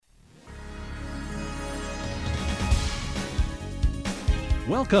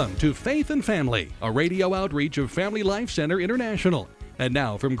Welcome to Faith and Family, a radio outreach of Family Life Center International. And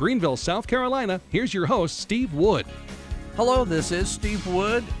now from Greenville, South Carolina, here's your host, Steve Wood. Hello, this is Steve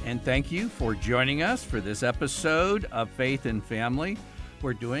Wood, and thank you for joining us for this episode of Faith and Family.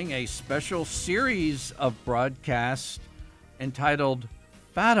 We're doing a special series of broadcasts entitled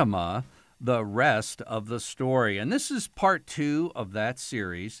Fatima, the Rest of the Story. And this is part 2 of that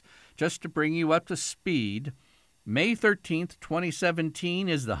series. Just to bring you up to speed, May 13th, 2017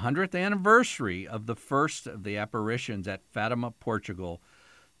 is the 100th anniversary of the first of the apparitions at Fatima, Portugal,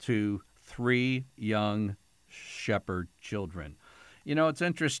 to 3 young shepherd children. You know, it's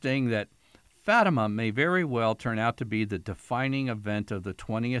interesting that Fatima may very well turn out to be the defining event of the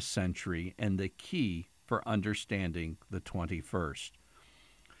 20th century and the key for understanding the 21st.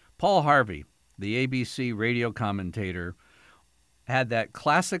 Paul Harvey, the ABC radio commentator, had that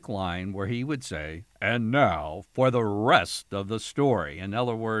classic line where he would say, "And now for the rest of the story." In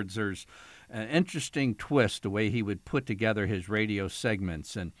other words, there's an interesting twist the way he would put together his radio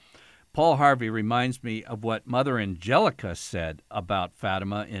segments. And Paul Harvey reminds me of what Mother Angelica said about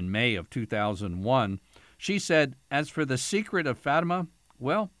Fatima in May of 2001. She said, "As for the secret of Fatima,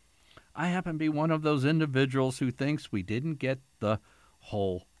 well, I happen to be one of those individuals who thinks we didn't get the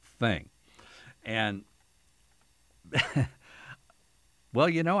whole thing." And well,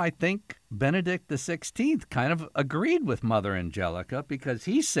 you know, I think Benedict XVI kind of agreed with Mother Angelica, because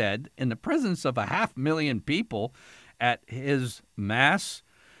he said in the presence of 500,000 people at his Mass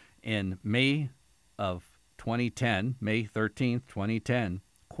in May of 2010, May 13th, 2010,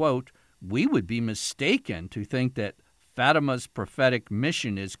 quote, "We would be mistaken to think that Fatima's prophetic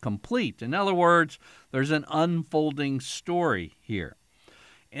mission is complete." In other words, there's an unfolding story here.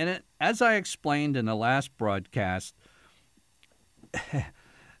 And as I explained in the last broadcast,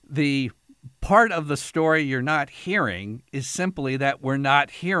 the part of the story you're not hearing is simply that we're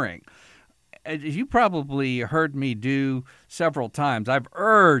not hearing. As you probably heard me do several times, I've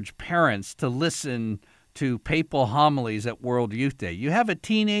urged parents to listen to papal homilies at World Youth Day. You have a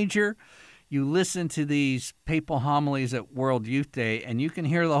teenager, you listen to these papal homilies at World Youth Day, and you can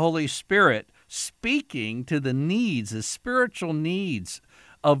hear the Holy Spirit speaking to the needs, the spiritual needs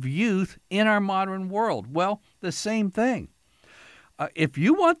of youth in our modern world. Well, the same thing. If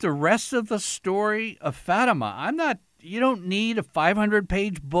you want the rest of the story of Fatima, you don't need a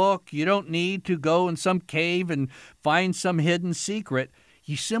 500-page book. You don't need to go in some cave and find some hidden secret.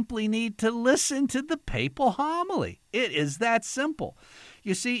 You simply need to listen to the papal homily. It is that simple.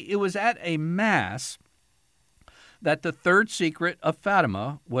 You see, it was at a Mass that the third secret of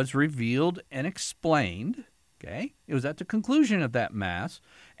Fatima was revealed and explained. Okay? It was at the conclusion of that Mass,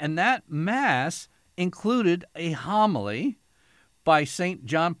 and that Mass included a homily by St.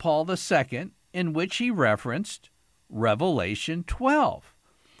 John Paul II in which he referenced Revelation 12.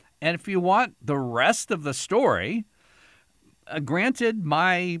 And if you want the rest of the story, granted,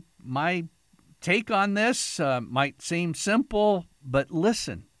 my take on this might seem simple, but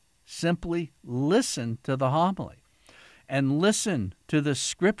listen. Simply listen to the homily and listen to the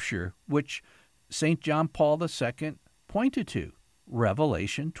scripture which St. John Paul II pointed to,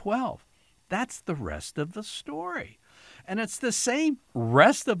 Revelation 12. That's the rest of the story. And it's the same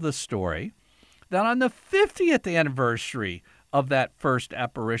rest of the story that on the 50th anniversary of that first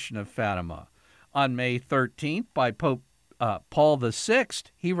apparition of Fatima, on May 13th by Pope Paul VI,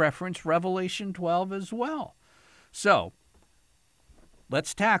 he referenced Revelation 12 as well. So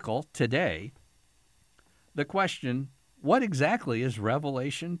let's tackle today the question, what exactly is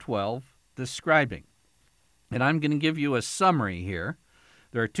Revelation 12 describing? And I'm going to give you a summary here.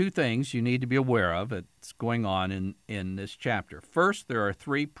 There are 2 things you need to be aware of that's going on in this chapter. First, there are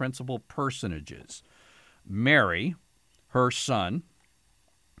 3 principal personages: Mary, her son,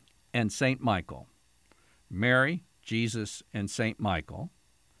 and St. Michael. Mary, Jesus, and St. Michael.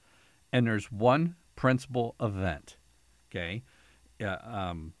 And there's 1 principal event. Okay?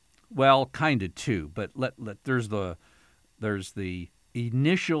 Well, kind of 2, but there's the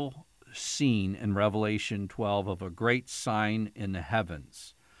initial scene in Revelation 12 of a great sign in the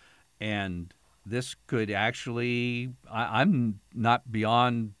heavens. And this could actually, I'm not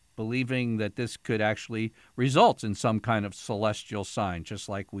beyond believing that this could actually result in some kind of celestial sign, just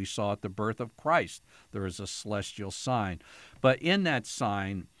like we saw at the birth of Christ. There is a celestial sign. But in that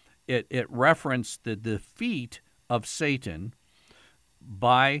sign, it referenced the defeat of Satan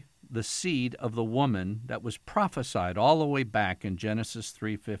by the seed of the woman that was prophesied all the way back in Genesis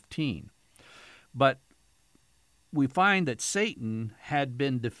 3:15. But we find that Satan had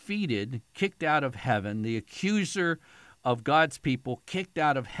been defeated, kicked out of heaven, the accuser of God's people kicked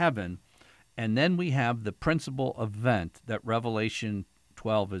out of heaven, and then we have the principal event that Revelation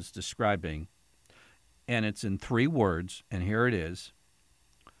 12 is describing, and it's in 3 words, and here it is: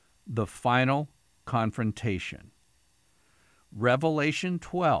 the final confrontation. Revelation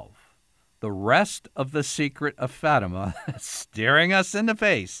 12, the rest of the secret of Fatima, staring us in the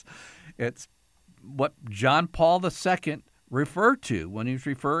face. It's what John Paul II referred to when he's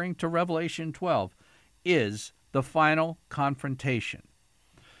referring to Revelation 12, is the final confrontation.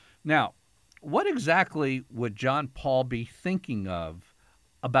 Now, what exactly would John Paul be thinking of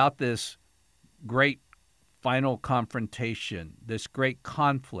about this great final confrontation, this great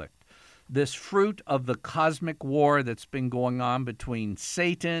conflict, this fruit of the cosmic war that's been going on between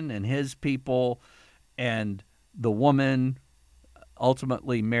Satan and his people and the woman,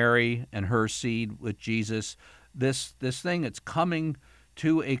 ultimately Mary and her seed with Jesus, this thing that's coming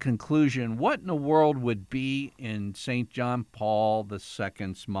to a conclusion? What in the world would be in St. John Paul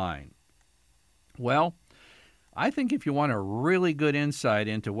II's mind? Well, I think if you want a really good insight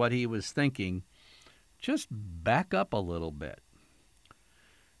into what he was thinking, just back up a little bit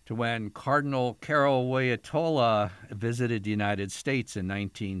to when Cardinal Karol Wojtyla visited the United States in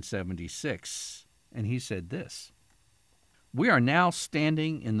 1976, and he said this: "We are now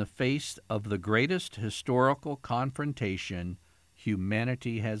standing in the face of the greatest historical confrontation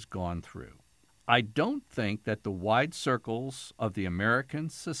humanity has gone through. I don't think that the wide circles of the American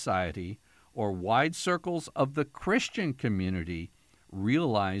society or wide circles of the Christian community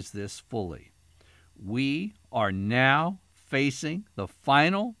realize this fully. We are now facing the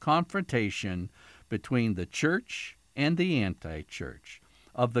final confrontation between the church and the anti-church,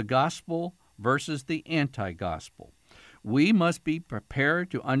 of the gospel versus the anti-gospel. We must be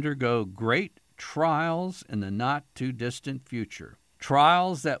prepared to undergo great trials in the not-too-distant future,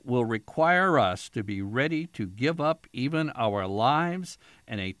 trials that will require us to be ready to give up even our lives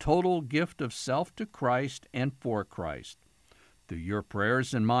and a total gift of self to Christ and for Christ. Through your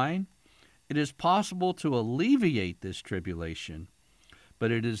prayers and mine, it is possible to alleviate this tribulation,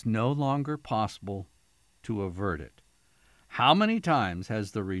 but it is no longer possible to avert it. How many times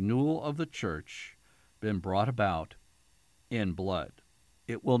has the renewal of the church been brought about in blood?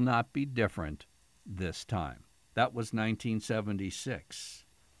 It will not be different this time." That was 1976,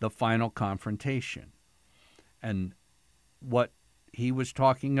 the final confrontation. And what he was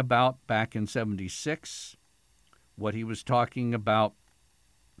talking about back in 76, what he was talking about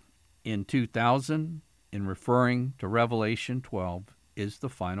in 2000 in referring to Revelation 12 is the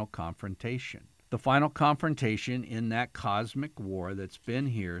final confrontation. The final confrontation in that cosmic war that's been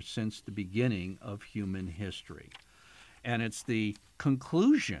here since the beginning of human history. And it's the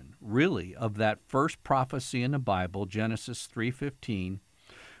conclusion, really, of that first prophecy in the Bible, Genesis 3:15,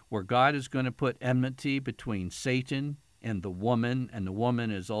 where God is going to put enmity between Satan and the woman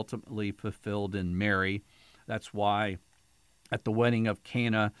is ultimately fulfilled in Mary. That's why at the wedding of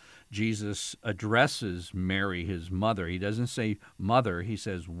Cana, Jesus addresses Mary, his mother. He doesn't say mother, he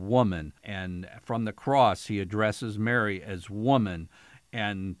says woman. And from the cross, he addresses Mary as woman.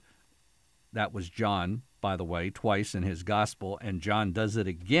 And that was John, by the way, twice in his gospel. And John does it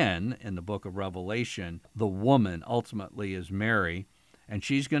again in the book of Revelation. The woman ultimately is Mary. And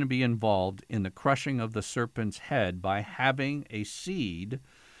she's going to be involved in the crushing of the serpent's head by having a seed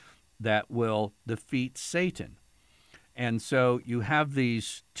that will defeat Satan. And so you have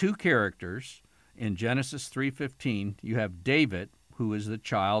these two characters in Genesis 3:15. You have David, who is the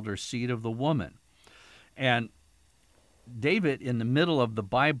child or seed of the woman. And David in the middle of the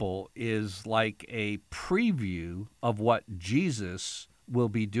Bible is like a preview of what Jesus will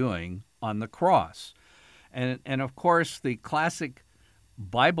be doing on the cross. And of course, the classic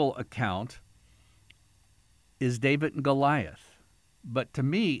Bible account is David and Goliath. But to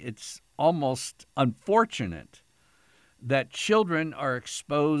me, it's almost unfortunate that children are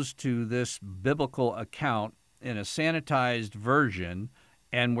exposed to this biblical account in a sanitized version,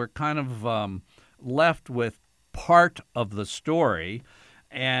 and we're kind of left with part of the story.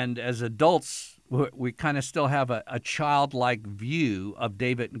 And as adults, we kind of still have a childlike view of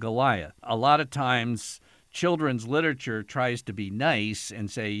David and Goliath. A lot of times, children's literature tries to be nice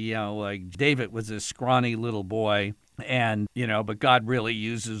and say, like David was this scrawny little boy, and, but God really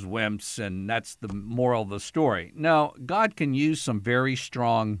uses wimps, and that's the moral of the story. No, God can use some very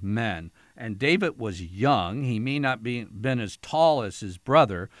strong men. And David was young. He may not been as tall as his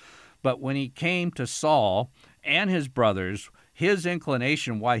brother, but when he came to Saul and his brothers, his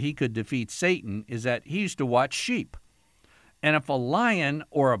inclination why he could defeat Satan is that he used to watch sheep. And if a lion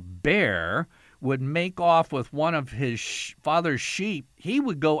or a bear would make off with one of his father's sheep, he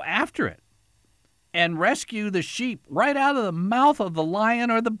would go after it and rescue the sheep right out of the mouth of the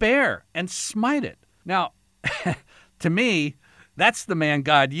lion or the bear and smite it. Now, to me, That's the man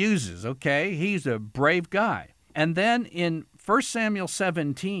God uses, okay? He's a brave guy. And then in 1 Samuel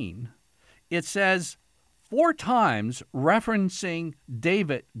 17, it says 4 times referencing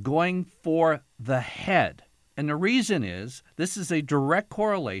David going for the head. And the reason is this is a direct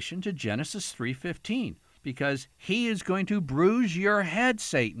correlation to Genesis 3:15, because he is going to bruise your head,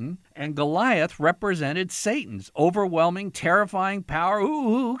 Satan. And Goliath represented Satan's overwhelming, terrifying power.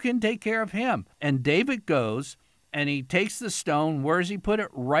 Who can take care of him? And David goes and he takes the stone. Where does he put it?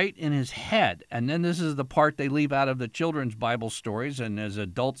 Right in his head. And then this is the part they leave out of the children's Bible stories. And as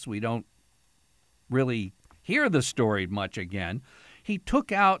adults, we don't really hear the story much again. He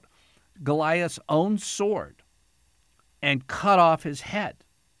took out Goliath's own sword and cut off his head.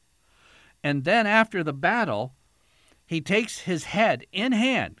 And then after the battle, he takes his head in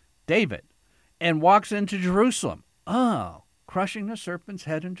hand, David, and walks into Jerusalem. Oh, crushing the serpent's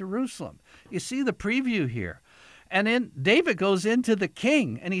head in Jerusalem. You see the preview here. And then David goes into the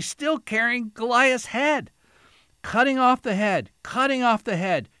king, and he's still carrying Goliath's head, cutting off the head, carrying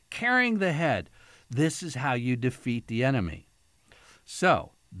the head. This is how you defeat the enemy.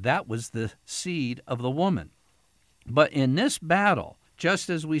 So that was the seed of the woman. But in this battle, just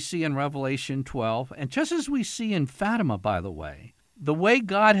as we see in Revelation 12, and just as we see in Fatima, by the way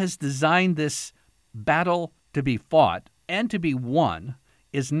God has designed this battle to be fought and to be won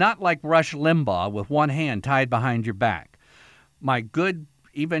is not like Rush Limbaugh with one hand tied behind your back. My good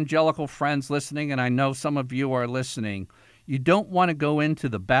evangelical friends listening, and I know some of you are listening, you don't want to go into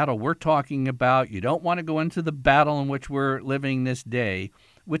the battle we're talking about. You don't want to go into the battle in which we're living this day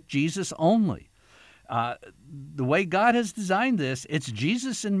with Jesus only. The way God has designed this, it's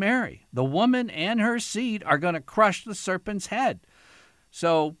Jesus and Mary. The woman and her seed are going to crush the serpent's head.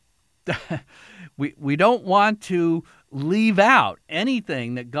 So we don't want to leave out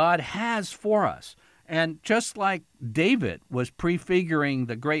anything that God has for us. And just like David was prefiguring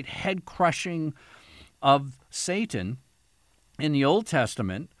the great head crushing of Satan in the Old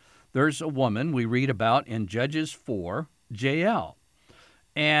Testament, there's a woman we read about in Judges 4, Jael.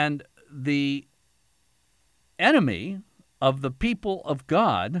 And the enemy of the people of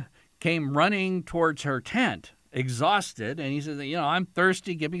God came running towards her tent, exhausted, and he said, I'm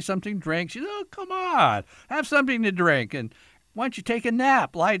thirsty, give me something to drink. She said, oh, come on, have something to drink, and why don't you take a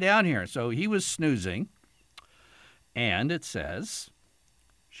nap, lie down here. So he was snoozing, and it says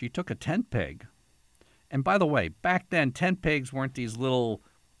she took a tent peg. And by the way, back then, tent pegs weren't these little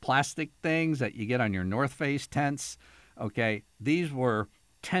plastic things that you get on your North Face tents, okay? These were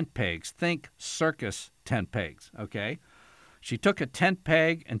tent pegs. Think circus tent pegs, okay? She took a tent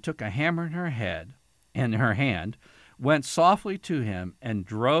peg and took a hammer in her hand, went softly to him and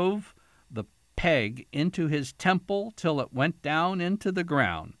drove the peg into his temple till it went down into the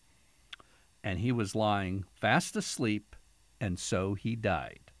ground. And he was lying fast asleep, and so he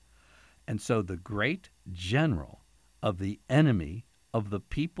died. And so the great general of the enemy of the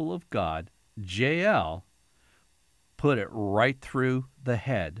people of God, Jael, put it right through the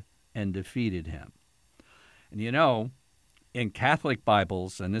head and defeated him. And in Catholic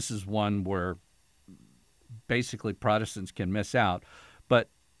Bibles, and this is one where basically Protestants can miss out, but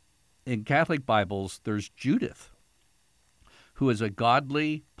in Catholic Bibles, there's Judith, who is a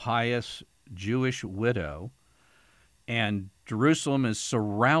godly, pious Jewish widow, and Jerusalem is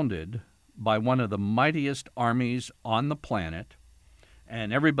surrounded by one of the mightiest armies on the planet,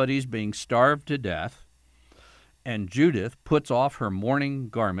 and everybody's being starved to death. And Judith puts off her mourning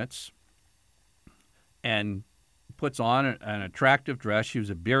garments and puts on an attractive dress. She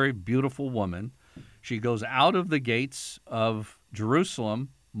was a very beautiful woman. She goes out of the gates of Jerusalem,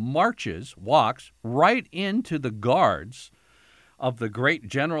 walks right into the guards of the great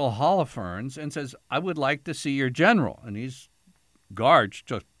General Holofernes and says, I would like to see your general. And these guards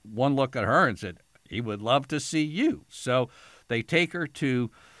took one look at her and said, he would love to see you. So they take her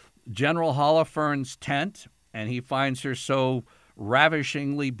to General Holofernes' tent, and he finds her so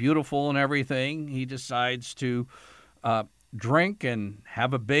ravishingly beautiful and everything, he decides to drink and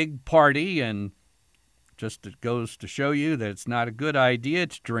have a big party. And just it goes to show you that it's not a good idea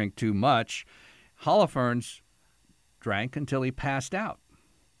to drink too much. Holofernes drank until he passed out.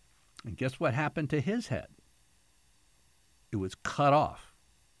 And guess what happened to his head? It was cut off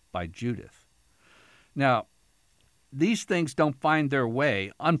by Judith. Now, these things don't find their way.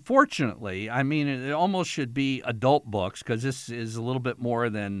 Unfortunately, it almost should be adult books because this is a little bit more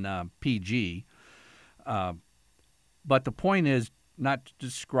than PG. But the point is not to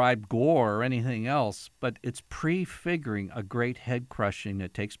describe gore or anything else, but it's prefiguring a great head crushing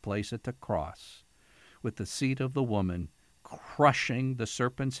that takes place at the cross with the seed of the woman crushing the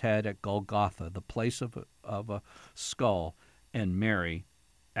serpent's head at Golgotha, the place of a skull, and Mary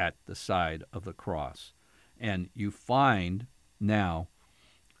at the side of the cross. And you find now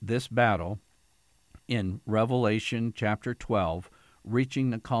this battle in Revelation chapter 12 reaching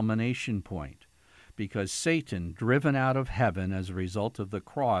the culmination point, because Satan, driven out of heaven as a result of the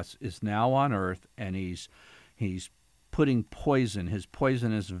cross, is now on earth, and he's putting poison, his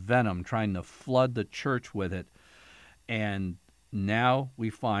poisonous venom, trying to flood the church with it. And now we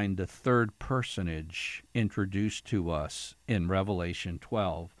find the third personage introduced to us in Revelation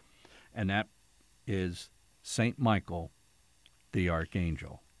 12, and that is St. Michael, the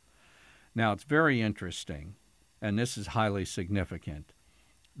archangel. Now, it's very interesting, and this is highly significant,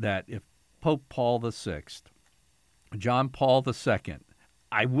 that if Pope Paul VI, John Paul II,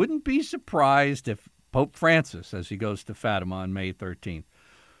 I wouldn't be surprised if Pope Francis, as he goes to Fatima on May 13th,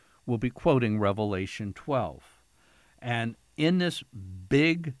 will be quoting Revelation 12. And in this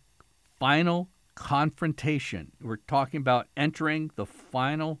big final confrontation, we're talking about entering the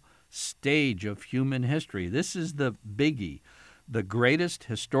final stage of human history. This is the biggie, the greatest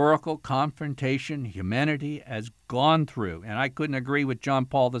historical confrontation humanity has gone through. And I couldn't agree with John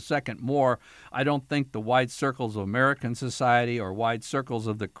Paul II more. I don't think the wide circles of American society or wide circles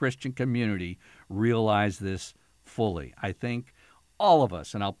of the Christian community realize this fully. I think all of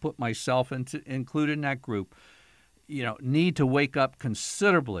us, and I'll put myself included in that group, need to wake up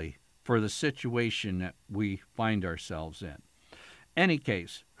considerably for the situation that we find ourselves in. Any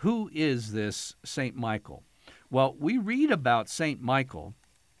case, who is this St. Michael? Well, we read about St. Michael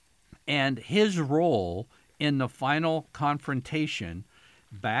and his role in the final confrontation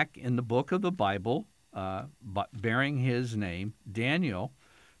back in the book of the Bible, bearing his name, Daniel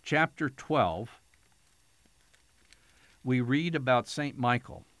chapter 12. We read about St.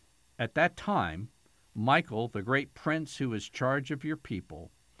 Michael. At that time, Michael, the great prince who is charge of your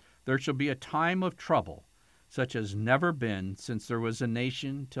people, there shall be a time of trouble, such as never been since there was a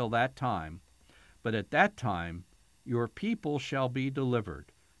nation till that time. But at that time your people shall be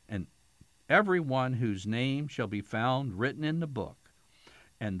delivered, and every one whose name shall be found written in the book.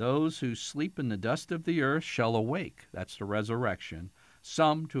 And those who sleep in the dust of the earth shall awake, that's the resurrection,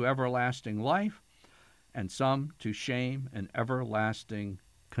 some to everlasting life, and some to shame and everlasting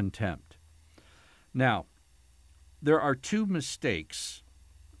contempt. Now, there are two mistakes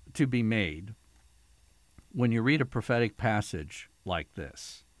to be made when you read a prophetic passage like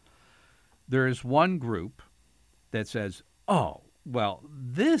this. There is one group that says, oh, well,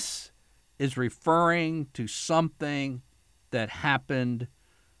 this is referring to something that happened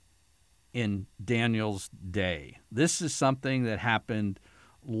in Daniel's day. This is something that happened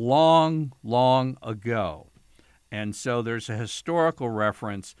long, long ago. And so there's a historical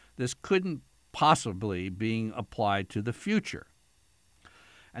reference. This couldn't possibly being applied to the future.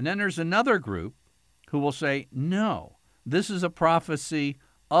 And then there's another group who will say, no, this is a prophecy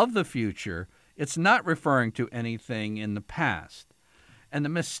of the future. It's not referring to anything in the past. And the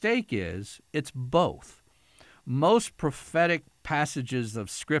mistake is, it's both. Most prophetic passages of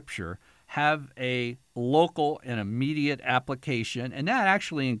Scripture have a local and immediate application, and that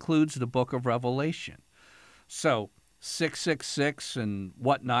actually includes the book of Revelation. So 666 and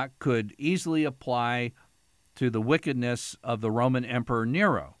whatnot could easily apply to the wickedness of the Roman Emperor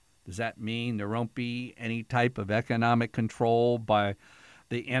Nero. Does that mean there won't be any type of economic control by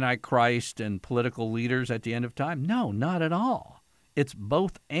the Antichrist and political leaders at the end of time? No, not at all. It's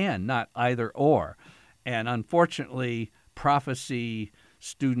both and, not either or. And unfortunately, prophecy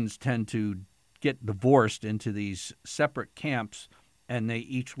students tend to get divorced into these separate camps, and they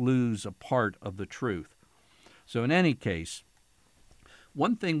each lose a part of the truth. So in any case,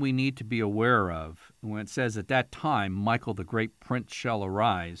 one thing we need to be aware of when it says at that time, Michael the great prince shall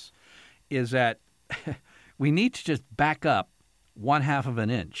arise, is that we need to just back up 1/2 of an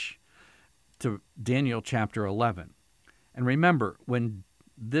inch to Daniel chapter 11. And remember, when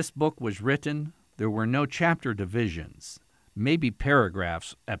this book was written, there were no chapter divisions, maybe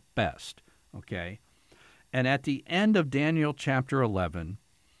paragraphs at best, okay? And at the end of Daniel chapter 11,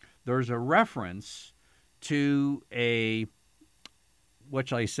 there's a reference to a, what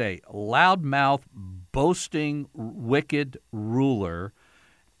shall I say, loudmouth, boasting, wicked ruler.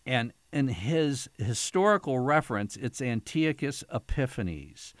 And in his historical reference, it's Antiochus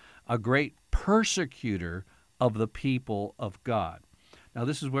Epiphanes, a great persecutor of the people of God. Now,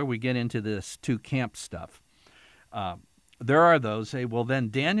 this is where we get into this two-camp stuff. There are those say, well, then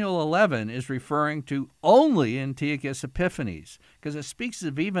Daniel 11 is referring to only Antiochus Epiphanes, because it speaks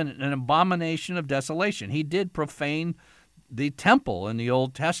of even an abomination of desolation. He did profane the temple in the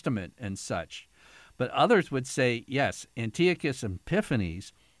Old Testament and such. But others would say, yes, Antiochus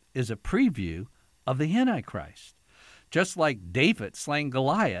Epiphanes is a preview of the Antichrist. just like David slaying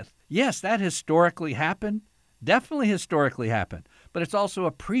Goliath. Yes, that historically happened. Definitely historically happened. But it's also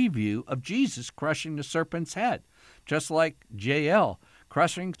a preview of Jesus crushing the serpent's head, just like Jael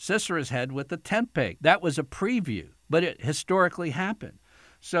crushing Sisera's head with the tent peg. That was a preview, but it historically happened.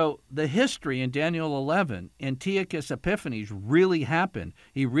 So the history in Daniel 11, Antiochus Epiphanes really happened.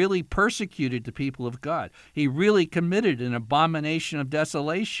 He really persecuted the people of God. He really committed an abomination of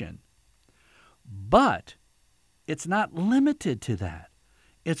desolation. But it's not limited to that.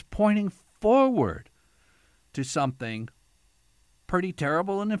 It's pointing forward to something pretty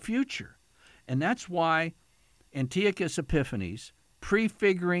terrible in the future. And that's why Antiochus Epiphanes,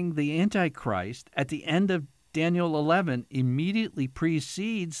 prefiguring the Antichrist at the end of Daniel 11, immediately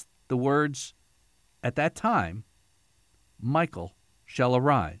precedes the words, at that time, Michael shall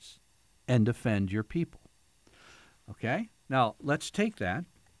arise and defend your people. Okay? Now, let's take that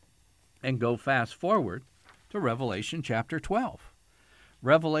and go fast forward to Revelation chapter 12.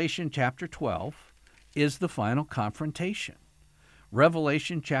 Revelation chapter 12 is the final confrontation.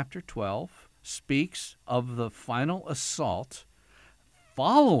 Revelation chapter 12 speaks of the final assault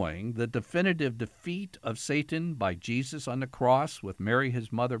following the definitive defeat of Satan by Jesus on the cross with Mary,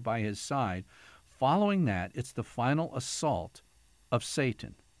 his mother, by his side. Following that, it's the final assault of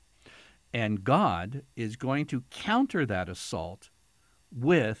Satan. And God is going to counter that assault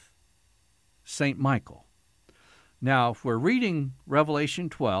with St. Michael. Now, if we're reading Revelation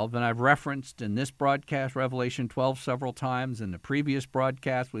 12, and I've referenced in this broadcast Revelation 12 several times, in the previous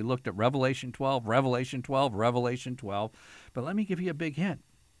broadcast we looked at Revelation 12, Revelation 12, Revelation 12, but let me give you a big hint.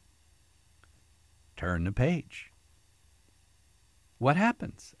 Turn the page. What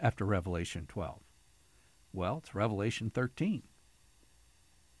happens after Revelation 12? Well, it's Revelation 13,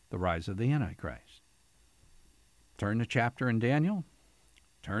 the rise of the Antichrist. Turn the chapter in Daniel,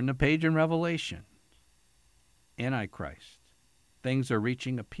 turn the page in Revelation. Antichrist. Things are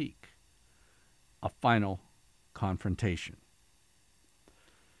reaching a peak, a final confrontation.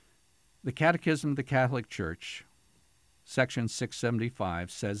 The Catechism of the Catholic Church, section 675,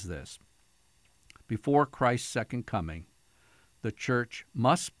 says this: before Christ's second coming, the Church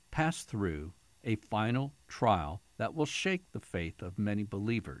must pass through a final trial that will shake the faith of many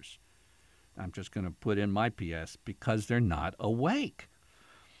believers. I'm just going to put in my PS, because they're not awake.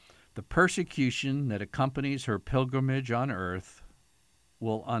 The persecution that accompanies her pilgrimage on earth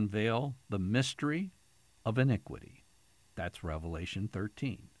will unveil the mystery of iniquity. That's Revelation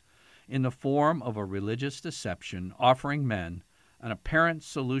 13. In the form of a religious deception offering men an apparent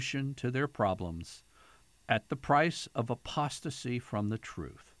solution to their problems at the price of apostasy from the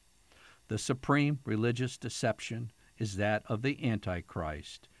truth. The supreme religious deception is that of the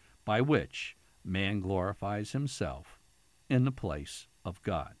Antichrist, by which man glorifies himself in the place of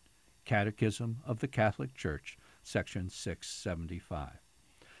God. Catechism of the Catholic Church, section 675.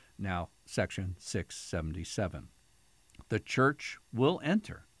 Now, section 677. The Church will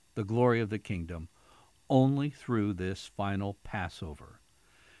enter the glory of the kingdom only through this final Passover.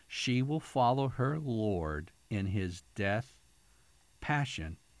 She will follow her Lord in his death,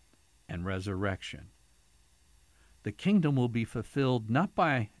 passion, and resurrection. The kingdom will be fulfilled not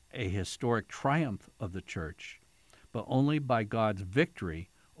by a historic triumph of the Church, but only by God's victory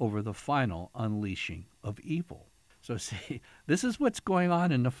over the final unleashing of evil. So see, this is what's going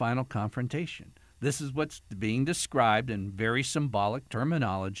on in the final confrontation. This is what's being described in very symbolic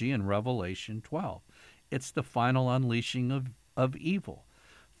terminology in Revelation 12. It's the final unleashing of evil.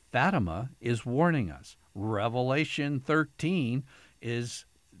 Fatima is warning us. Revelation 13 is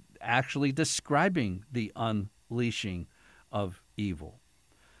actually describing the unleashing of evil.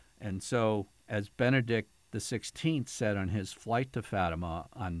 And so, as Benedict the 16th said on his flight to Fatima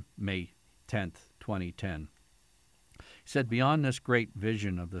on May 10th, 2010. He said, beyond this great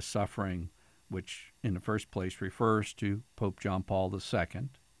vision of the suffering, which in the first place refers to Pope John Paul II,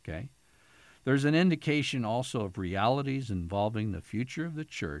 okay, there's an indication also of realities involving the future of the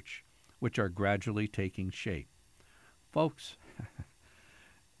Church, which are gradually taking shape. Folks,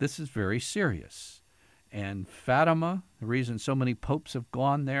 this is very serious. And Fatima, the reason so many popes have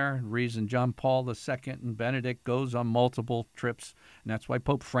gone there, the reason John Paul II and Benedict goes on multiple trips, and that's why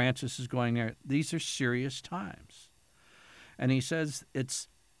Pope Francis is going there. These are serious times. And he says it's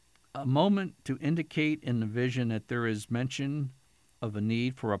a moment to indicate in the vision that there is mention of a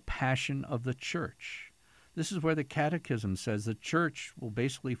need for a passion of the Church. This is where the Catechism says the Church will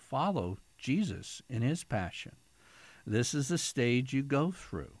basically follow Jesus in his passion. This is the stage you go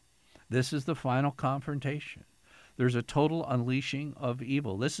through. This is the final confrontation. There's a total unleashing of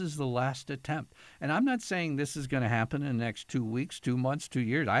evil. This is the last attempt. And I'm not saying this is going to happen in the next 2 weeks, 2 months, 2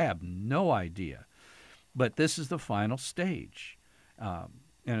 years. I have no idea. But this is the final stage. And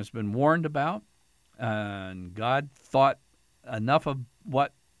it's been warned about. And God thought enough of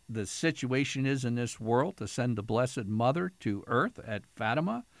what the situation is in this world to send the Blessed Mother to earth at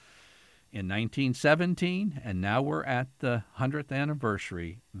Fatima in 1917, and now we're at the 100th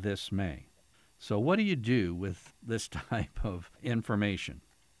anniversary this May. So what do you do with this type of information?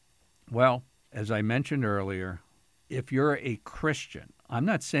 Well, as I mentioned earlier, if you're a Christian, I'm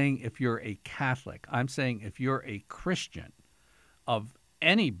not saying if you're a Catholic, I'm saying if you're a Christian of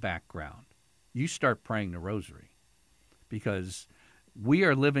any background, you start praying the rosary, because we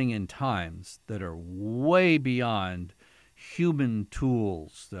are living in times that are way beyond human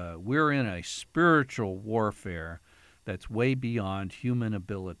tools. We're in a spiritual warfare that's way beyond human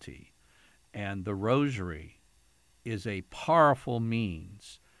ability. And the rosary is a powerful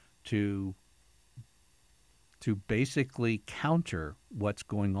means to basically counter what's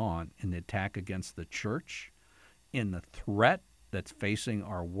going on in the attack against the church, in the threat that's facing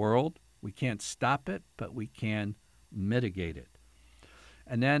our world. We can't stop it, but we can mitigate it.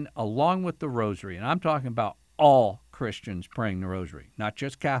 And then along with the rosary, and I'm talking about all Christians praying the rosary, not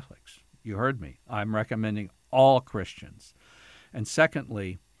just Catholics. You heard me. I'm recommending all Christians. And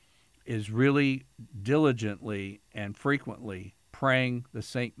secondly, is really diligently and frequently praying the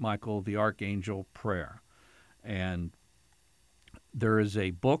St. Michael the Archangel prayer. And there is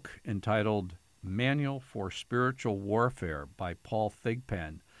a book entitled Manual for Spiritual Warfare by Paul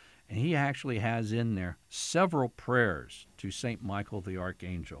Thigpen. And he actually has in there several prayers to St. Michael the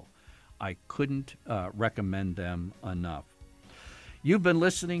Archangel. I couldn't recommend them enough. You've been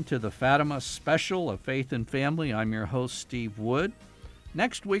listening to the Fatima Special of Faith and Family. I'm your host, Steve Wood.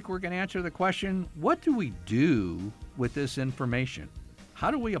 Next week, we're going to answer the question, what do we do with this information? How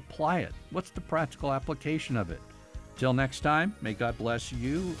do we apply it? What's the practical application of it? Till next time, may God bless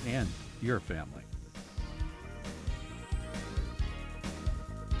you and your family.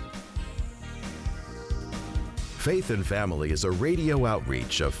 Faith and Family is a radio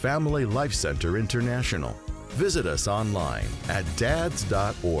outreach of Family Life Center International. Visit us online at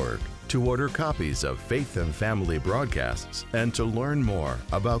dads.org to order copies of Faith and Family broadcasts and to learn more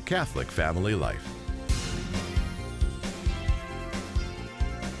about Catholic family life.